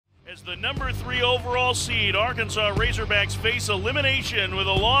As the number 3 overall seed, Arkansas Razorbacks face elimination with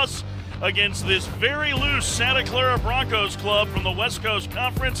a loss against this very loose Santa Clara Broncos club from the West Coast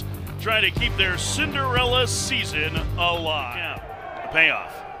Conference, trying to keep their Cinderella season alive. Yeah, the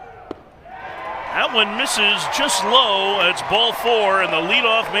payoff. That one misses just low. It's ball 4, and the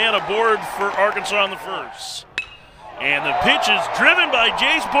leadoff man aboard for Arkansas on the first. And the pitch is driven by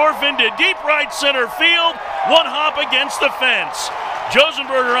Jace Borfin to deep right center field. One hop against the fence.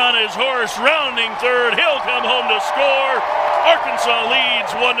 Josenberger on his horse, rounding third. He'll come home to score. Arkansas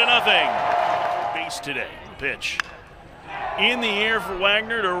leads 1-0. Base today. Pitch in the air for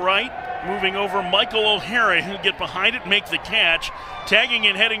Wagner to right. Moving over Michael O'Hara, who'll get behind it, make the catch. Tagging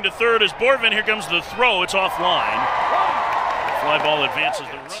and heading to third is Borfin. Here comes the throw. It's offline. Fly ball advances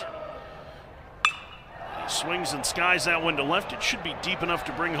the run. Swings and skies that one to left. It should be deep enough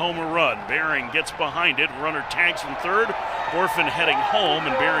to bring home a run. Bearing gets behind it. Runner tags from third. Borfin heading home,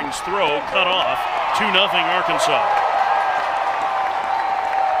 and Bearing's throw cut off. 2-0 Arkansas.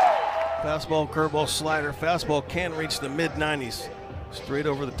 Fastball, curveball, slider. Fastball can reach the mid-90s. Straight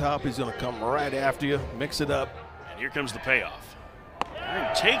over the top. He's going to come right after you. Mix it up. And here comes the payoff.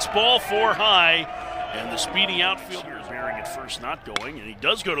 Bearing takes ball 4 high. And the speedy outfielder is Bearing at first not going, and he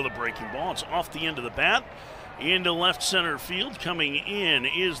does go to the breaking ball. It's off the end of the bat into left center field. Coming in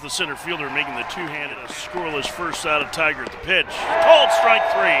is the center fielder making the two-handed. A scoreless first out of Tiger at the pitch. Called strike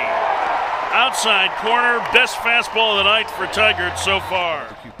 3. Outside corner, best fastball of the night for Tiger so far.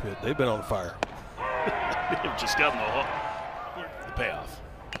 They've been on fire. They've just gotten the payoff.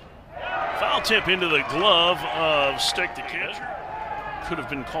 Foul tip into the glove of Stick the catcher. Could have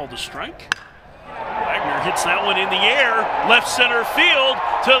been called a strike. Wagner hits that one in the air, left center field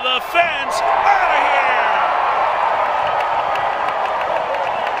to the fence, out of here!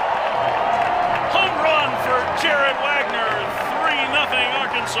 Home run for Jared Wagner, 3-0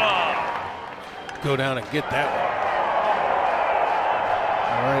 Arkansas. Go down and get that one.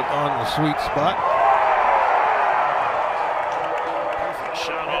 All right, on the sweet spot. Perfect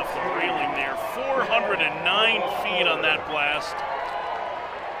shot off the railing there, 409 feet on that blast.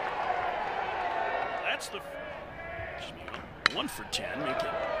 That's the 1 for 10, make it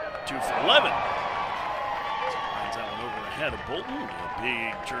 2 for 11. Lines that one over the head of Bolton. A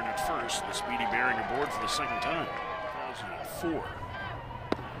big turn at first. The speedy Bearing aboard for the second time. 2004.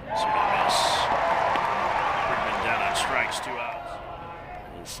 Swing and miss. Brigman down on strikes, 2 outs.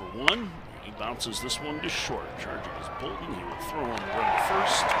 0 for 1. He bounces this one to short. Charging is Bolton. He will throw on the run to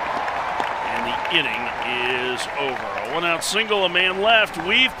first. And the inning is over. A 1-out single, a man left.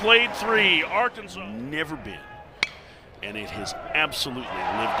 We've played 3. Arkansas never been. And it has absolutely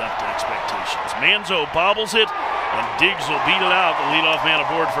lived up to expectations. Manzo bobbles it, and Diggs will beat it out. The leadoff man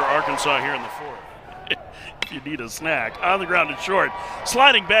aboard for Arkansas here in the 4th. If you need a snack. On the ground at short.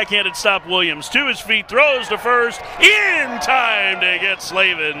 Sliding backhanded stop Williams. To his feet, throws to first. In time to get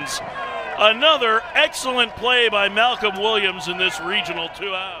Slavens. Another excellent play by Malcolm Williams in this regional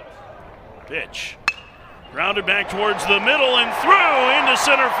 2 outs. Pitch. Grounded back towards the middle and through into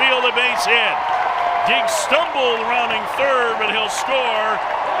center field, a base hit. Diggs stumbled rounding third, but he'll score.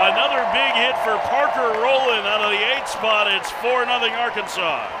 Another big hit for Parker Rowland out of the 8th spot. It's 4-0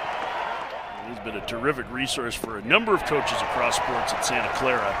 Arkansas. He's been a terrific resource for a number of coaches across sports at Santa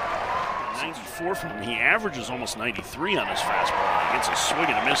Clara. 94 from him. He averages almost 93 on his fastball. He gets a swing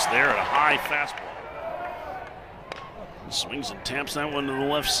and a miss there at a high fastball. Swings and taps that one to the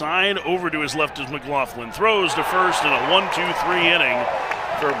left side. Over to his left is McLaughlin. Throws to first in a 1-2-3 inning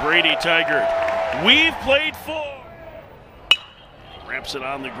for Brady Tigert. We've played 4. Wraps it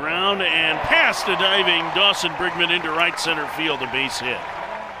on the ground and past a diving Dawson Brigman into right center field, a base hit.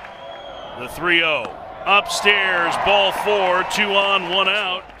 The 3-0. Upstairs, ball 4, 2 on, 1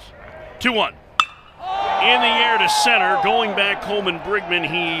 out. 2-1. In the air to center. Going back, Coleman Brigman.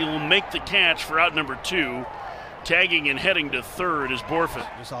 He'll make the catch for out number 2. Tagging and heading to third is Borfin.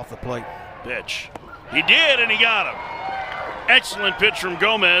 Just off the plate. Pitch. He did, and he got him. Excellent pitch from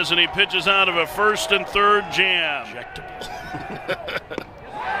Gomez, and he pitches out of a first and third jam.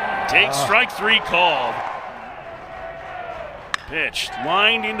 Takes strike 3 called. Pitch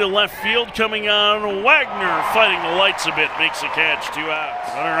lined into left field, coming on. Wagner fighting the lights a bit, makes a catch, 2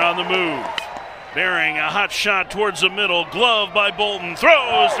 outs. Runner on the move. Bearing a hot shot towards the middle. Glove by Bolton.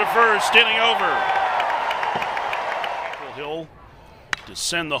 Throws to first, inning over. Hill to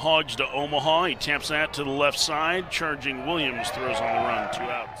send the Hogs to Omaha. He taps that to the left side. Charging Williams throws on the run. 2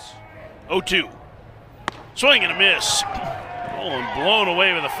 outs. 0-2. Swing and a miss. And blown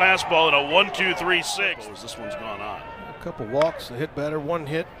away with a fastball at a 1-2-3-6. This one's gone on. A couple walks, a hit batter, 1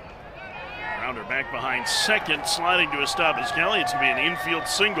 hit. Grounder back behind second, sliding to a stop is Kelly. It's going to be an infield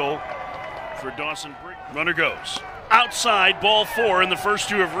single for Dawson Brick. Runner goes outside, ball 4, and the first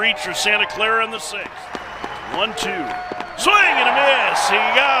 2 have reached for Santa Clara in the 6th. 1-2. Swing and a miss. He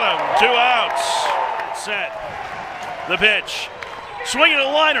got him. 2 outs. Set. The pitch. Swinging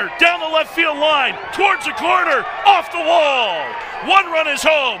a liner down the left field line, towards the corner, off the wall. 1 run is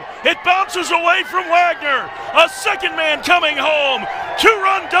home. It bounces away from Wagner. A second man coming home.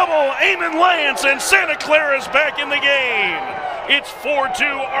 2-run double, Eamon Lance, and Santa Clara's back in the game. It's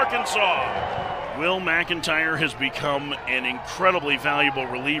 4-2 Arkansas. Will McIntyre has become an incredibly valuable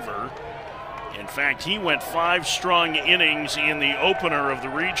reliever. In fact, he went 5 strong innings in the opener of the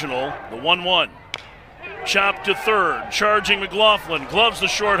regional, the 1-1. Chop to third, charging McLaughlin, gloves the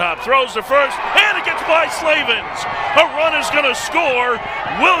short hop, throws to first, and it gets by Slavens. A run is going to score.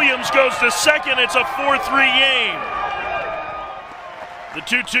 Williams goes to second. It's a 4-3 game. The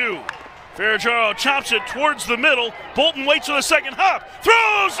 2-2. Ferragaro chops it towards the middle. Bolton waits for the second hop,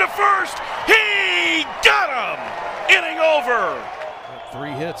 throws to first. He got him. Inning over.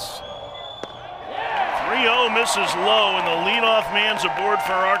 3 hits. 3-0 misses low, and the leadoff man's aboard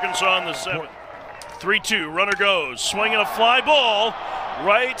for Arkansas in the 7th. 3-2, runner goes, swinging a fly ball,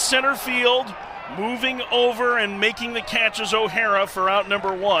 right center field, moving over and making the catch is O'Hara for out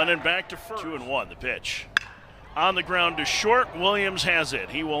number 1 and back to first. 2-1, the pitch. On the ground to short, Williams has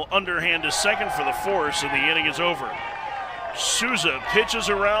it. He will underhand to second for the force, and the inning is over. Souza pitches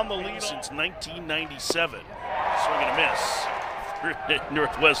around the lead since 1997. Swing and a miss.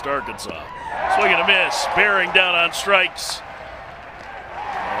 Northwest Arkansas. Swing and a miss, bearing down on strikes.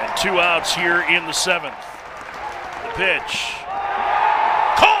 And 2 outs here in the 7th. The pitch.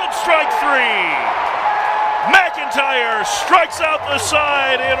 Called strike 3. McIntyre strikes out the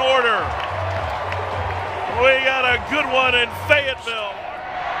side in order. We got a good one in Fayetteville.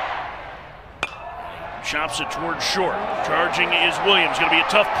 Chops it towards short. Charging is Williams. Going to be a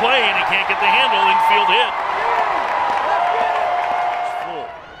tough play, and he can't get the handle. Infield hit.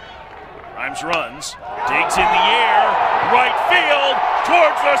 Grimes runs, digs in the air, right field,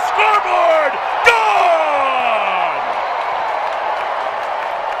 towards the scoreboard, gone!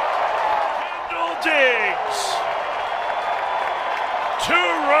 Kendall digs,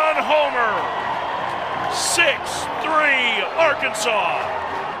 2-run homer, 6-3 Arkansas.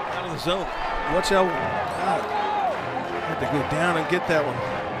 Out of the zone. Watch how had to go down and get that one.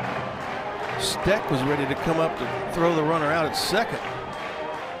 Steck was ready to come up to throw the runner out at second.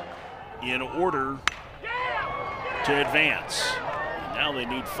 In order to advance. And now they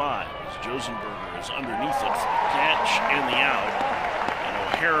need 5. As Josenberger is underneath it for the catch and the out. And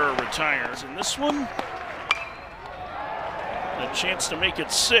O'Hara retires. And this one, a chance to make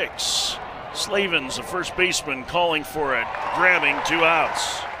it 6. Slavens, the first baseman, calling for it, grabbing 2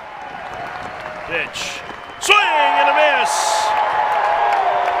 outs. Pitch. Swing and a miss!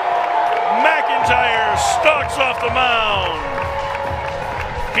 McIntyre stalks off the mound.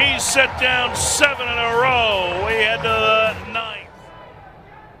 He's set down 7 in a row. We head to the 9th.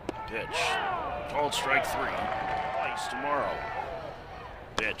 Pitch. Called strike 3. Twice tomorrow.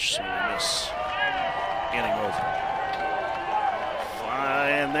 Pitch. Swing and miss. Inning over.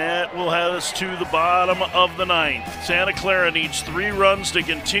 And that will have us to the bottom of the 9th. Santa Clara needs 3 runs to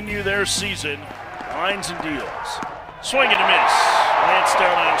continue their season. Lines and deals. Swing and a miss. Lance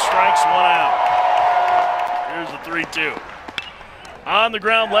down on strikes, 1 out. Here's the 3-2. On the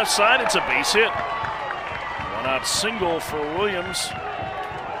ground left side, it's a base hit. 1 out single for Williams.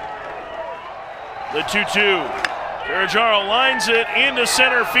 The 2-2. Ferragaro lines it into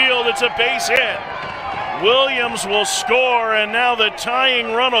center field. It's a base hit. Williams will score, and now the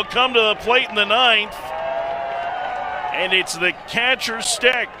tying run will come to the plate in the 9th. And it's the catcher's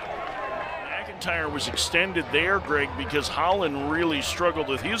stick. McIntyre was extended there, Greg, because Holland really struggled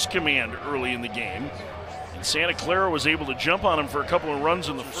with his command early in the game. And Santa Clara was able to jump on him for a couple of runs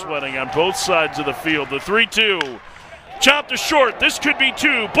in the sweating on both sides of the field. The 3-2. Chop to short. This could be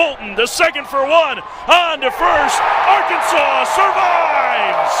 2. Bolton, the second for 1. On to first. Arkansas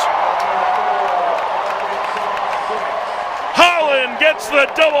survives. Holland gets the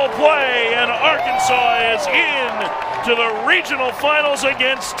double play, and Arkansas is in to the regional finals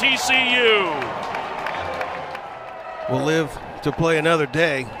against TCU. We'll live to play another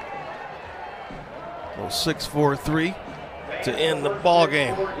day. 6-4-3 to end the ball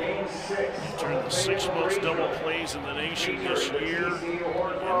game. Turned the 6 most double plays in the nation this year,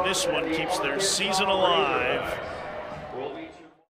 and this one keeps their season alive.